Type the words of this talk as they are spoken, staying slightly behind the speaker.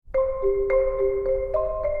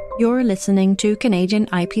You're listening to Canadian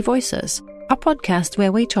IP Voices, a podcast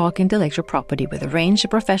where we talk intellectual property with a range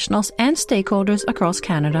of professionals and stakeholders across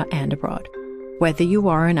Canada and abroad. Whether you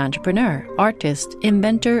are an entrepreneur, artist,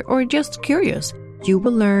 inventor, or just curious, you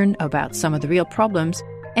will learn about some of the real problems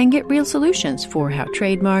and get real solutions for how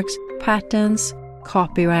trademarks, patents,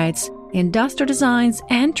 copyrights, industrial designs,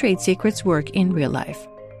 and trade secrets work in real life.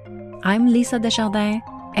 I'm Lisa Desjardins,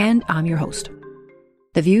 and I'm your host.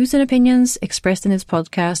 The views and opinions expressed in this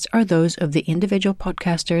podcast are those of the individual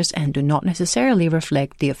podcasters and do not necessarily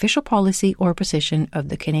reflect the official policy or position of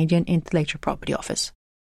the Canadian Intellectual Property Office.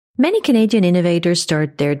 Many Canadian innovators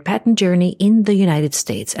start their patent journey in the United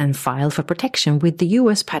States and file for protection with the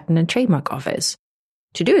U.S. Patent and Trademark Office.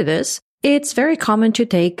 To do this, it's very common to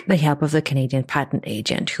take the help of the Canadian patent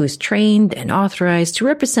agent, who is trained and authorized to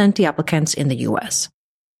represent the applicants in the U.S.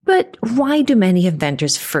 But why do many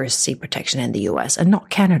inventors first seek protection in the US and not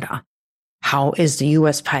Canada? How is the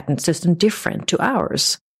US patent system different to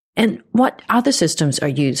ours? And what other systems are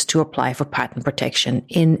used to apply for patent protection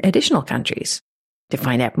in additional countries? To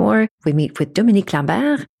find out more, we meet with Dominique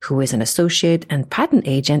Lambert, who is an associate and patent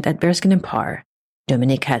agent at Bereskin & Parr.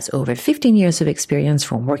 Dominique has over 15 years of experience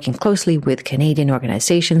from working closely with Canadian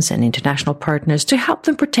organizations and international partners to help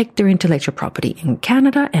them protect their intellectual property in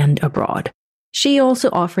Canada and abroad. She also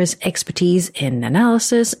offers expertise in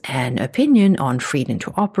analysis and opinion on freedom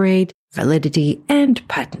to operate, validity, and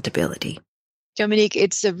patentability. Dominique,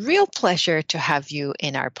 it's a real pleasure to have you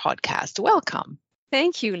in our podcast. Welcome.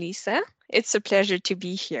 Thank you, Lisa. It's a pleasure to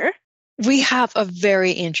be here. We have a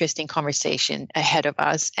very interesting conversation ahead of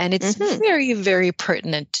us, and it's very, very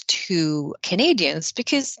pertinent to Canadians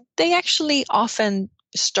because they actually often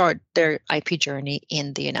start their IP journey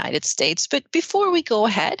in the United States. But before we go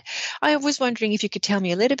ahead, I was wondering if you could tell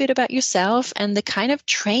me a little bit about yourself and the kind of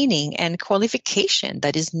training and qualification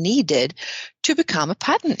that is needed to become a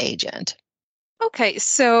patent agent. Okay,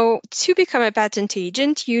 so to become a patent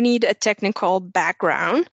agent, you need a technical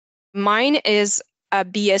background. Mine is a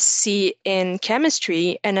BSc in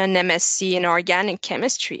chemistry and an MSc in organic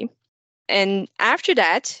chemistry. And after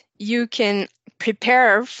that, you can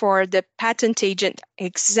prepare for the patent agent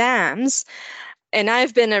exams. And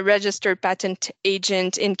I've been a registered patent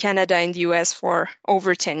agent in Canada and the US for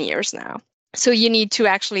over 10 years now. So you need to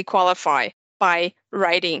actually qualify by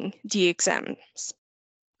writing the exams.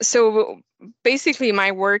 So basically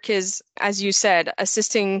my work is, as you said,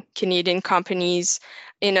 assisting Canadian companies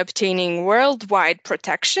in obtaining worldwide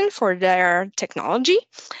protection for their technology.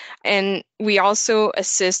 And we also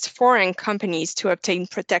assist foreign companies to obtain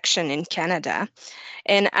protection in Canada.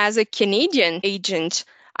 And as a Canadian agent,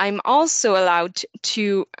 I'm also allowed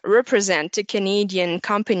to represent the Canadian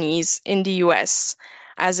companies in the US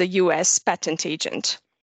as a US patent agent.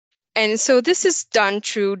 And so this is done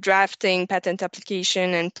through drafting patent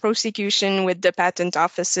application and prosecution with the patent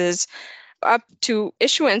offices up to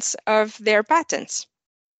issuance of their patents.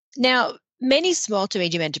 Now, many small to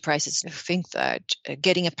medium enterprises think that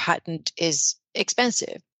getting a patent is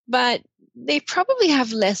expensive, but they probably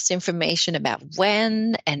have less information about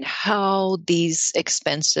when and how these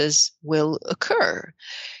expenses will occur.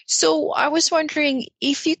 So I was wondering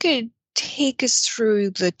if you could take us through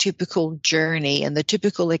the typical journey and the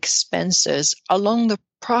typical expenses along the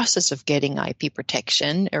process of getting IP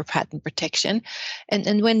protection or patent protection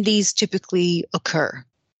and when these typically occur.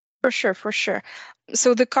 For sure.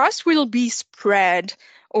 So the cost will be spread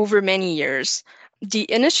over many years. The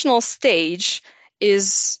initial stage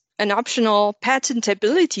is an optional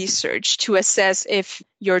patentability search to assess if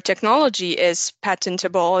your technology is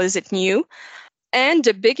patentable, is it new? And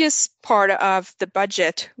the biggest part of the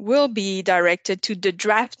budget will be directed to the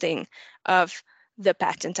drafting of the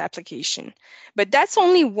patent application. But that's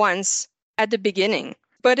only once at the beginning.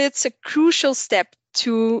 But it's a crucial step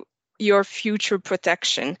to your future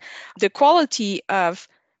protection. The quality of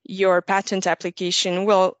your patent application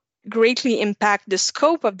will greatly impact the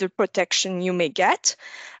scope of the protection you may get.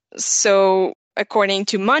 So, according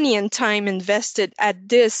to money and time invested at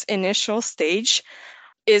this initial stage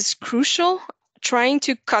is crucial. Trying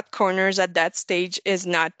to cut corners at that stage is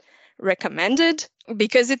not recommended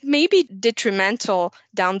because it may be detrimental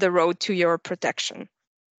down the road to your protection.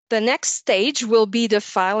 The next stage will be the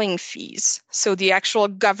filing fees, so the actual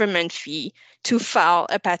government fee to file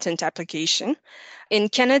a patent application. In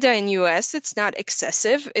Canada and US, it's not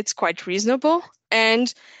excessive, it's quite reasonable.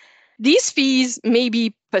 And these fees may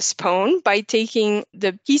be postponed by taking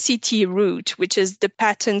the PCT route, which is the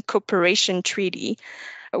Patent Cooperation Treaty.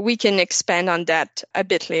 We can expand on that a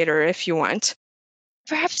bit later if you want.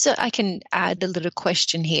 Perhaps I can add a little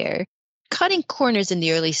question here. cutting corners in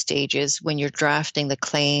the early stages when you're drafting the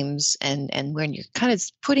claims and when you're kind of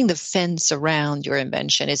putting the fence around your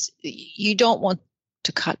invention is you don't want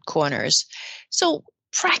to cut corners. So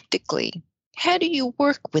practically, how do you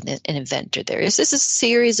work with an inventor there? Is this a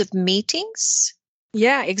series of meetings?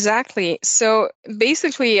 Yeah, exactly. So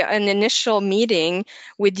basically, an initial meeting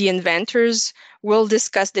with the inventors will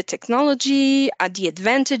discuss the technology, the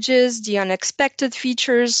advantages, the unexpected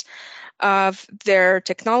features of their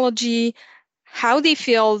technology, how they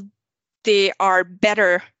feel they are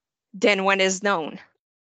better than what is known.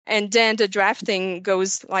 And then the drafting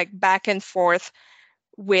goes like back and forth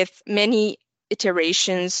with many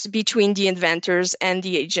iterations between the inventors and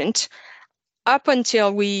the agent up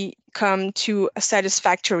until we come to a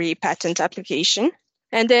satisfactory patent application.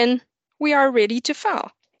 And then we are ready to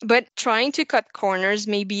file. But trying to cut corners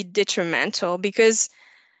may be detrimental because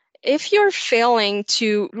if you're failing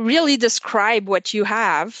to really describe what you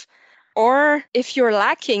have, or if you're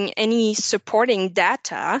lacking any supporting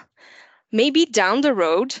data, maybe down the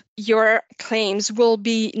road, your claims will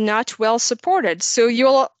be not well supported. So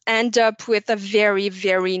you'll end up with a very,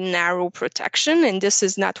 very narrow protection, and this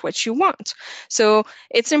is not what you want. So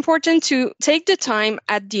it's important to take the time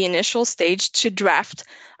at the initial stage to draft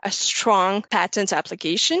a strong patent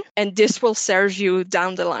application, and this will serve you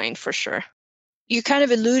down the line for sure. You kind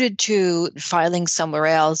of alluded to filing somewhere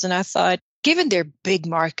else, and I thought, given their big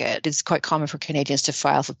market, it's quite common for Canadians to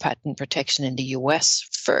file for patent protection in the US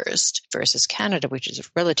first versus Canada, which is a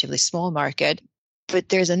relatively small market. But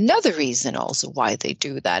there's another reason also why they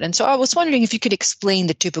do that. And so I was wondering if you could explain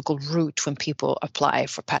the typical route when people apply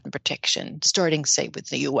for patent protection, starting, say, with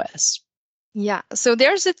the US. Yeah, so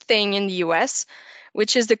there's a thing in the US,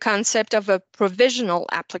 which is the concept of a provisional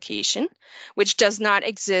application, which does not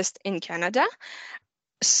exist in Canada.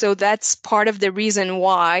 So that's part of the reason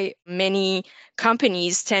why many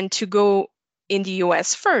companies tend to go in the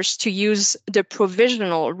US first to use the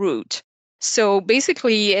provisional route. So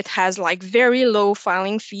basically, it has like very low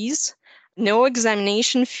filing fees, no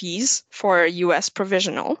examination fees for US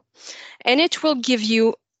provisional, and it will give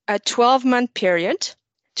you a 12-month period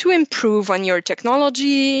to improve on your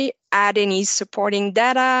technology, add any supporting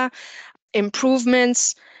data,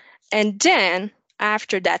 improvements, and then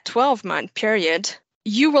after that 12-month period,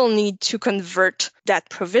 you will need to convert that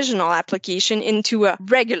provisional application into a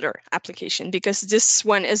regular application because this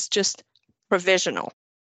one is just provisional.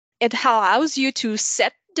 It allows you to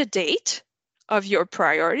set the date of your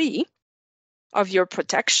priority, of your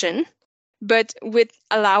protection, but with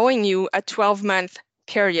allowing you a 12-month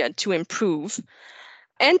period to improve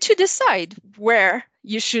and to decide where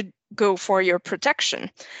you should go for your protection.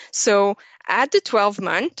 So at the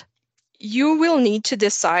 12-month, you will need to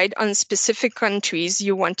decide on specific countries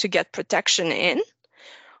you want to get protection in,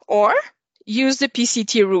 or use the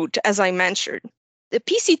PCT route, as I mentioned. The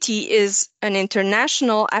PCT is an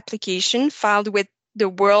international application filed with the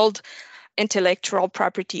World Intellectual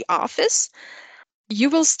Property Office.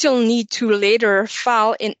 You will still need to later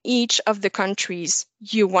file in each of the countries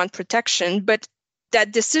you want protection, but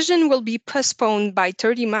that decision will be postponed by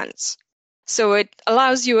 30 months. So it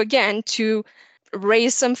allows you again to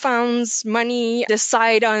raise some funds, money,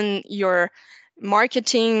 decide on your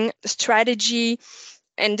marketing strategy.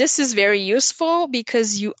 And this is very useful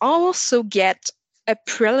because you also get a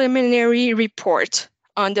preliminary report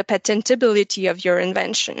on the patentability of your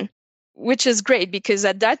invention, which is great because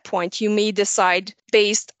at that point you may decide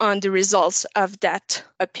based on the results of that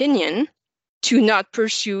opinion to not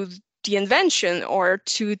pursue the invention or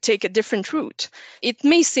to take a different route. It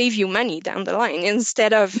may save you money down the line.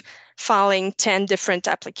 Instead of filing 10 different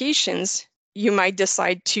applications, you might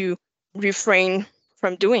decide to refrain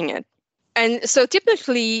from doing it. And so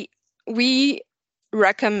typically, we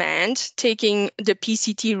recommend taking the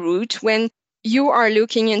PCT route when you are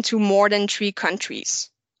looking into more than 3 countries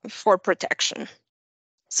for protection.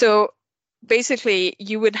 So basically,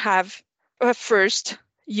 you would have a first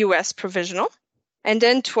US provisional, and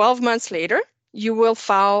then 12 months later, you will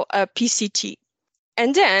file a PCT.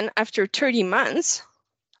 And then after 30 months,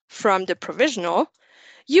 from the provisional,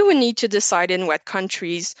 you will need to decide in what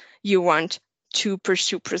countries you want to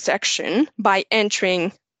pursue protection by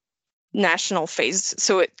entering national phase.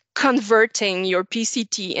 So converting your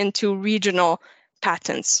PCT into regional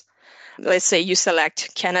patents. Let's say you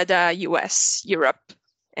select Canada, US, Europe,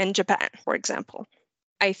 and Japan, for example.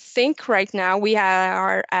 I think right now we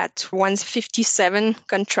are at 157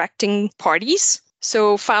 contracting parties.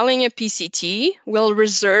 So filing a PCT will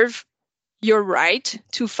reserve your right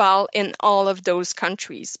to file in all of those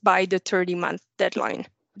countries by the 30-month deadline.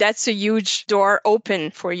 That's a huge door open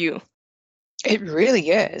for you. It really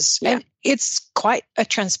is. Yeah. And it's quite a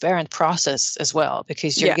transparent process as well,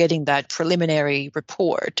 because you're getting that preliminary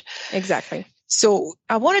report. Exactly. So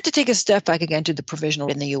I wanted to take a step back again to the provisional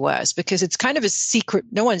in the US, because it's kind of a secret.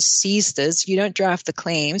 No one sees this. You don't draft the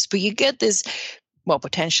claims, but you get this, well,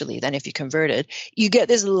 potentially then if you convert it, you get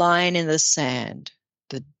this line in the sand,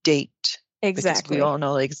 the date. Exactly. Because we all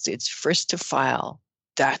know it's first to file.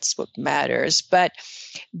 That's what matters. But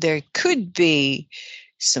there could be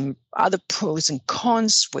some other pros and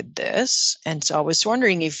cons with this. And so I was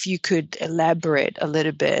wondering if you could elaborate a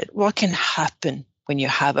little bit. What can happen when you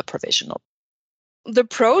have a provisional? The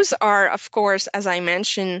pros are, of course, as I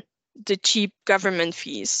mentioned, the cheap government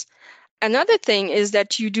fees. Another thing is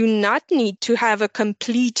that you do not need to have a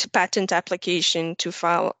complete patent application to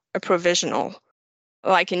file a provisional.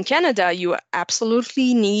 Like in Canada, you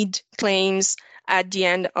absolutely need claims at the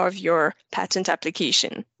end of your patent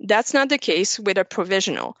application. That's not the case with a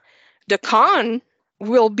provisional. The con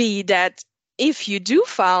will be that if you do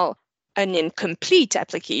file an incomplete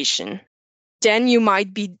application, then you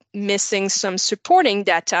might be missing some supporting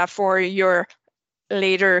data for your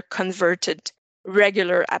later converted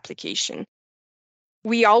regular application.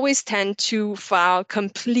 We always tend to file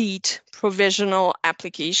complete provisional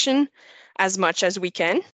application as much as we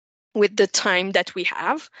can with the time that we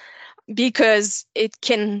have, because it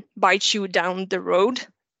can bite you down the road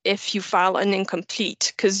if you file an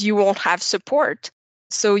incomplete, because you won't have support.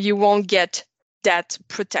 So you won't get that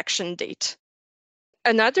protection date.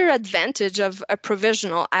 Another advantage of a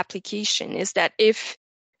provisional application is that if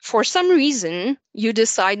for some reason you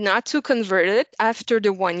decide not to convert it after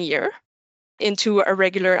the 1 year into a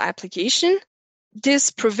regular application, this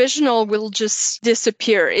provisional will just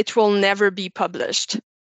disappear. It will never be published.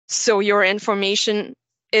 So your information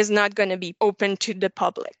is not going to be open to the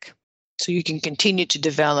public. So you can continue to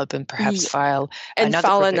develop and perhaps file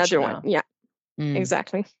another one. Yeah,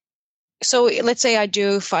 exactly. So let's say I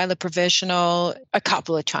do file a provisional a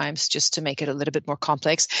couple of times just to make it a little bit more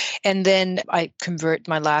complex. And then I convert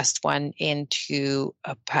my last one into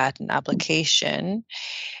a patent application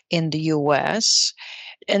in the US.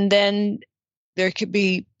 And then there could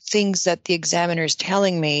be things that the examiner is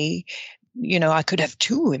telling me, I could have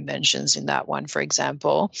 2 inventions in that one, for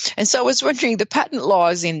example. And so I was wondering, the patent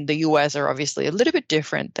laws in the US are obviously a little bit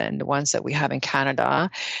different than the ones that we have in Canada,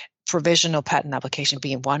 provisional patent application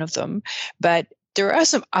being one of them. But there are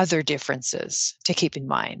some other differences to keep in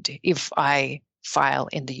mind if I file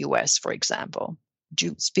in the US, for example. Would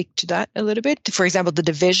you speak to that a little bit? For example, the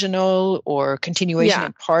divisional or continuation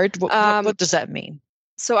in part, what does that mean?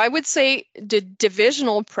 So I would say the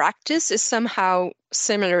divisional practice is somehow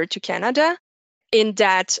similar to Canada in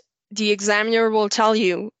that the examiner will tell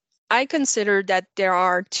you, I consider that there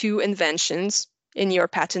are 2 inventions in your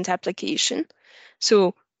patent application.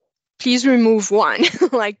 So please remove one,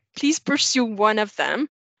 please pursue one of them.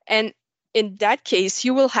 And in that case,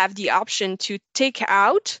 you will have the option to take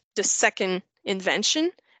out the second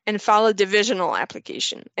invention and file a divisional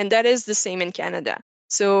application. And that is the same in Canada.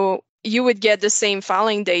 So you would get the same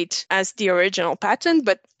filing date as the original patent,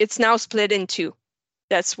 but it's now split in 2.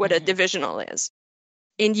 That's what a divisional is.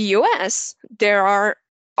 In the US, there are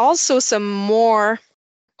also some more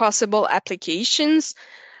possible applications.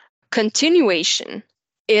 Continuation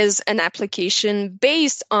is an application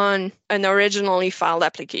based on an originally filed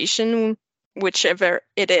application, whichever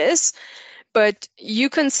it is. But you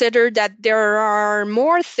consider that there are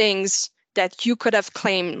more things that you could have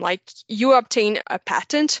claimed, like you obtain a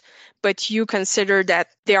patent, but you consider that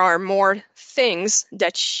there are more things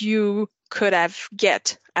that you could have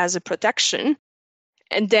get as a protection.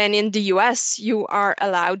 And then in the US, you are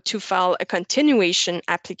allowed to file a continuation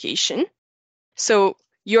application. So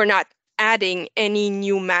you're not adding any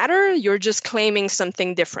new matter, you're just claiming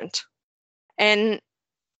something different. And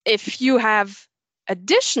if you have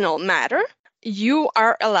additional matter, you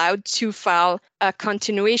are allowed to file a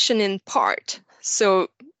continuation in part. So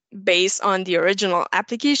based on the original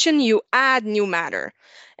application, you add new matter.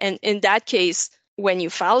 And in that case, when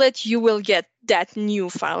you file it, you will get that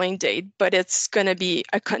new filing date, but it's going to be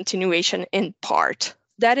a continuation in part.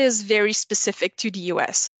 That is very specific to the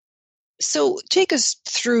US. So take us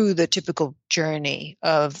through the typical journey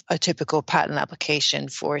of a typical patent application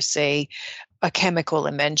for, say, a chemical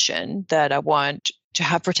invention that I want to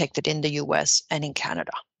have protected in the US and in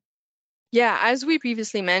Canada. Yeah, as we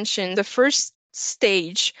previously mentioned, the first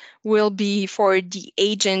stage will be for the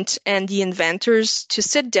agent and the inventors to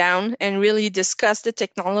sit down and really discuss the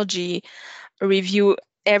technology, review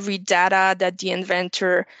every data that the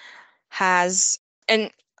inventor has.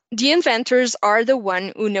 And the inventors are the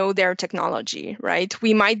one who know their technology, right?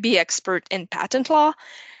 We might be expert in patent law.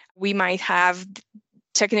 We might have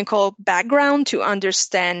technical background to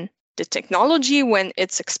understand the technology when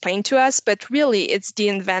it's explained to us, but really it's the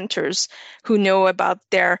inventors who know about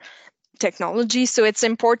their technology. So it's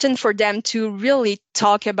important for them to really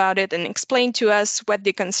talk about it and explain to us what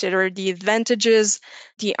they consider the advantages,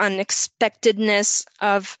 the unexpectedness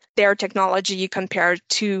of their technology compared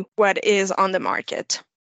to what is on the market.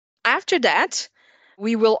 After that,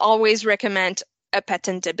 we will always recommend a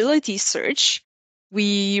patentability search.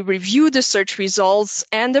 We review the search results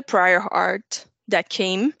and the prior art that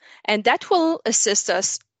came, and that will assist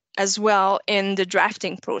us as well in the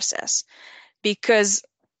drafting process. Because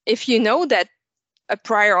if you know that a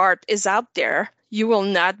prior art is out there, you will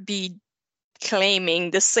not be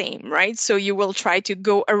claiming the same, right? So you will try to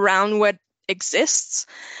go around what exists.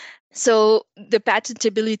 So the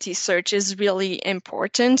patentability search is really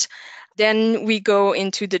important. Then we go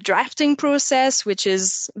into the drafting process, which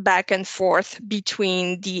is back and forth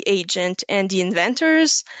between the agent and the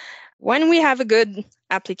inventors. When we have a good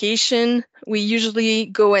application, we usually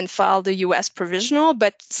go and file the US provisional,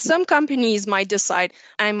 but some companies might decide,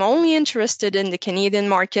 I'm only interested in the Canadian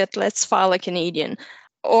market, let's file a Canadian.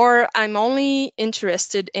 Or I'm only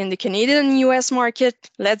interested in the Canadian US market,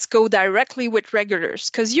 let's go directly with regulators,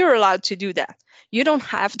 because you're allowed to do that. You don't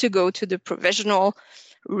have to go to the provisional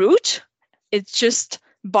route. It just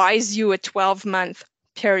buys you a 12-month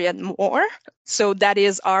period more. So that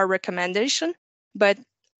is our recommendation. But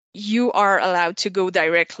you are allowed to go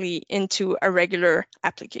directly into a regular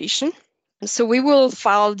application. So we will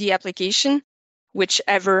file the application,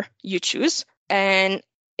 whichever you choose. And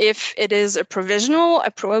if it is a provisional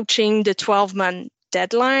approaching the 12-month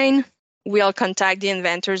deadline, we'll contact the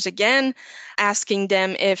inventors again, asking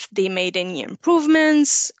them if they made any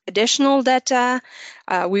improvements, additional data.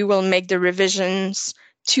 We will make the revisions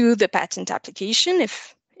to the patent application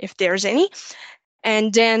if there's any.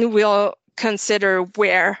 And then we'll consider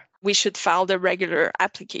where we should file the regular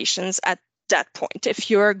applications at that point, if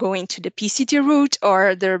you're going to the PCT route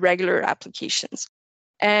or the regular applications.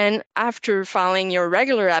 And after filing your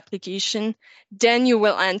regular application, then you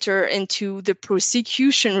will enter into the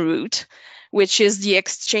prosecution route, which is the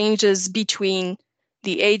exchanges between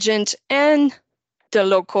the agent and the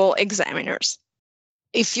local examiners.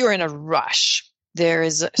 If you're in a rush, there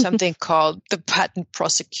is something called the patent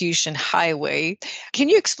prosecution highway. Can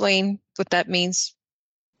you explain what that means?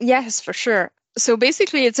 Yes, for sure. So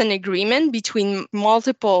basically, it's an agreement between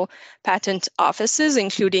multiple patent offices,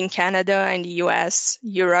 including Canada and the US,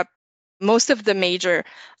 Europe, most of the major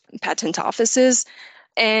patent offices.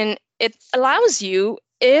 And it allows you,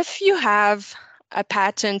 if you have a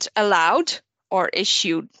patent allowed or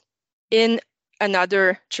issued in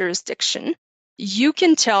another jurisdiction, you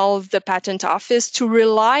can tell the patent office to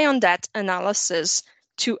rely on that analysis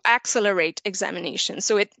to accelerate examination.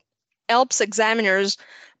 So it helps examiners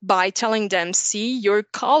by telling them, see, your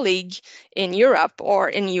colleague in Europe or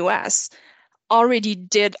in US already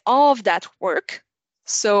did all of that work.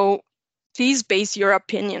 So please base your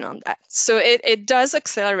opinion on that. So it does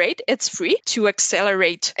accelerate. It's free to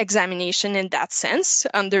accelerate examination in that sense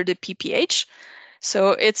under the PPH.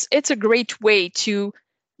 So it's a great way to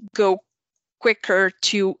go quicker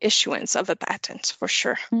to issuance of a patent, for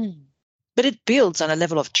sure. But it builds on a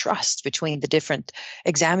level of trust between the different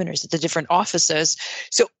examiners at the different offices.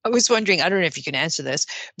 So I was wondering, I don't know if you can answer this,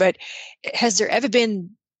 but has there ever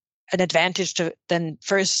been an advantage to then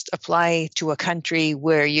first apply to a country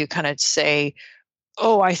where you kind of say,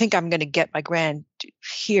 oh, I think I'm going to get my grant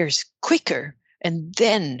here's quicker, and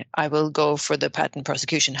then I will go for the patent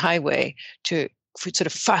prosecution highway to sort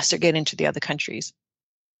of faster get into the other countries?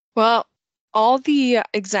 Well, all the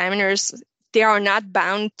examiners, they are not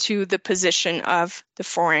bound to the position of the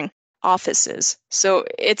foreign offices. So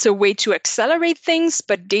it's a way to accelerate things,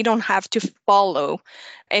 but they don't have to follow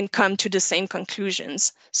and come to the same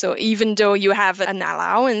conclusions. So even though you have an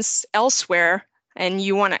allowance elsewhere and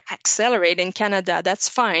you want to accelerate in Canada, that's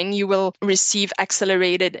fine. You will receive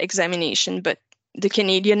accelerated examination. But the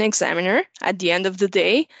Canadian examiner, at the end of the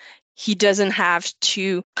day, he doesn't have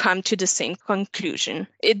to come to the same conclusion.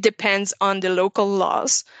 It depends on the local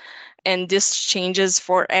laws. And this changes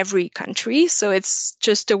for every country. So it's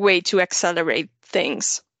just a way to accelerate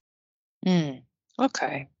things.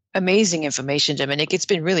 Okay. Amazing information, Dominique. It's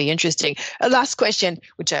been really interesting. A last question,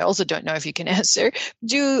 which I also don't know if you can answer.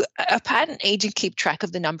 Do a patent agent keep track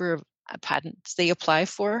of the number of patents they apply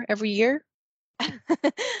for every year?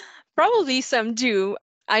 Probably some do.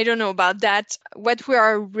 I don't know about that. What we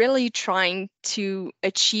are really trying to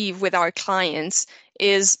achieve with our clients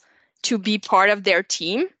is to be part of their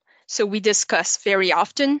team. So we discuss very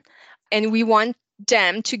often, and we want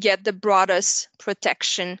them to get the broadest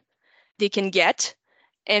protection they can get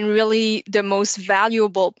and really the most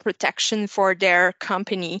valuable protection for their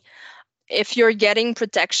company. If you're getting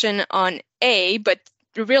protection on A, but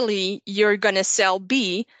really you're going to sell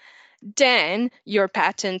B, then your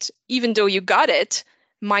patent, even though you got it,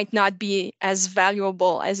 might not be as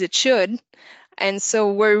valuable as it should. And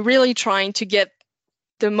so we're really trying to get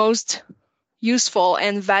the most useful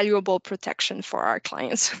and valuable protection for our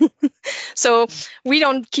clients. So we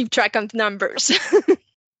don't keep track of numbers.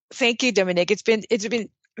 Thank you, Dominique. It's been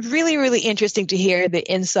really, really interesting to hear the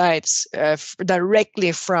insights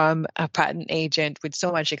directly from a patent agent with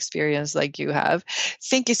so much experience like you have.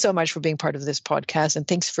 Thank you so much for being part of this podcast, and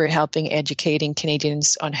thanks for helping educating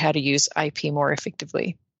Canadians on how to use IP more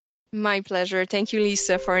effectively. My pleasure. Thank you,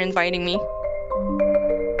 Lisa, for inviting me.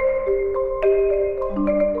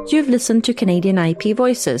 You've listened to Canadian IP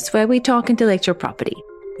Voices, where we talk intellectual property.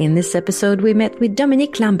 In this episode, we met with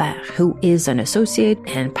Dominique Lambert, who is an associate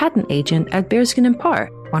and patent agent at Bearskin & Parr,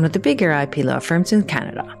 one of the bigger IP law firms in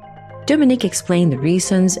Canada. Dominique explained the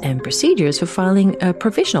reasons and procedures for filing a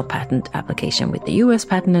provisional patent application with the U.S.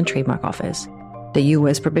 Patent and Trademark Office. The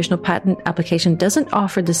U.S. provisional patent application doesn't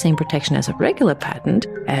offer the same protection as a regular patent,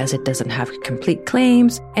 as it doesn't have complete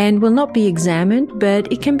claims and will not be examined,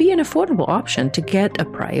 but it can be an affordable option to get a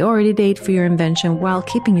priority date for your invention while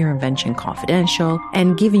keeping your invention confidential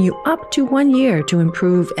and giving you up to 1 year to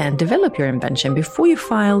improve and develop your invention before you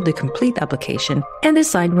file the complete application and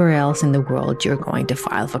decide where else in the world you're going to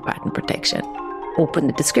file for patent protection. Open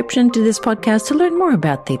the description to this podcast to learn more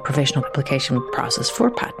about the provisional application process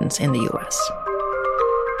for patents in the U.S.